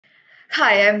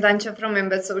Hi, I'm Dancha from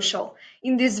Embed Social.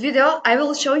 In this video, I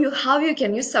will show you how you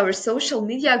can use our social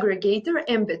media aggregator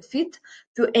Embed Feed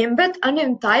to embed an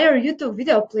entire YouTube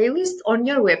video playlist on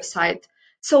your website.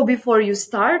 So before you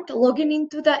start, logging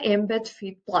into the Embed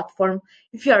Feed platform.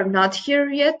 If you are not here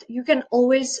yet, you can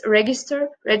always register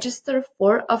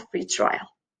for a free trial.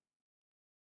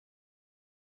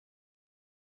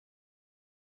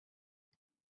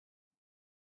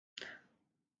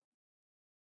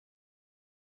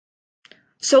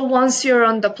 So once you're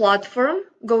on the platform,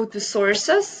 go to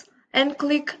Sources and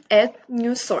click Add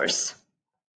New Source.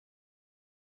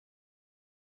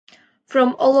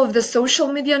 From all of the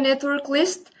social media network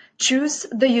list, choose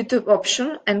the YouTube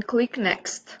option and click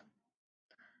Next.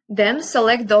 Then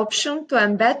select the option to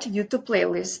embed YouTube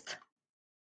playlist.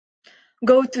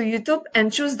 Go to YouTube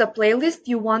and choose the playlist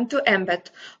you want to embed.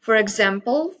 For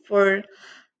example, for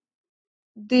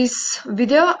this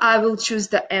video, I will choose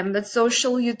the Embed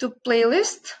Social YouTube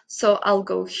playlist. So I'll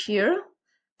go here,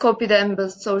 copy the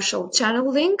Embed Social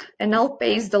channel link, and I'll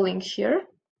paste the link here.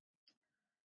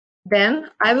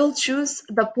 Then I will choose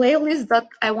the playlist that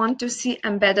I want to see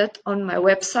embedded on my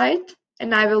website,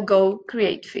 and I will go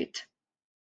Create Feed.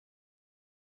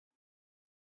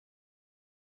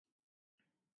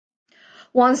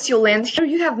 Once you land here,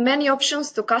 you have many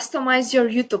options to customize your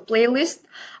YouTube playlist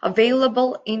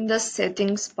available in the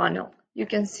Settings panel. You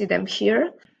can see them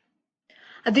here.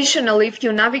 Additionally, if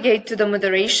you navigate to the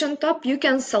Moderation tab, you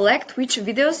can select which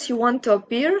videos you want to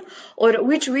appear or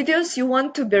which videos you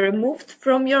want to be removed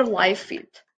from your live feed.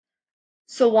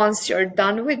 So once you're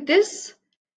done with this,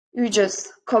 you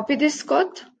just copy this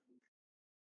code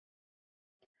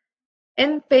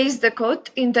and paste the code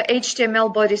in the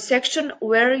HTML body section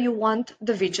where you want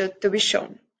the widget to be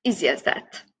shown. Easy as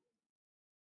that.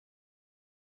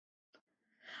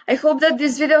 I hope that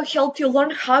this video helped you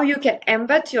learn how you can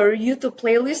embed your YouTube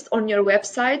playlist on your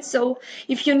website. So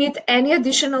if you need any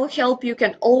additional help, you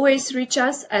can always reach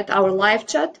us at our live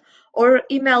chat or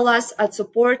email us at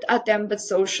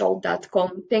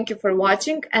support@embedsocial.com. Thank you for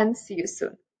watching and see you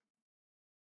soon.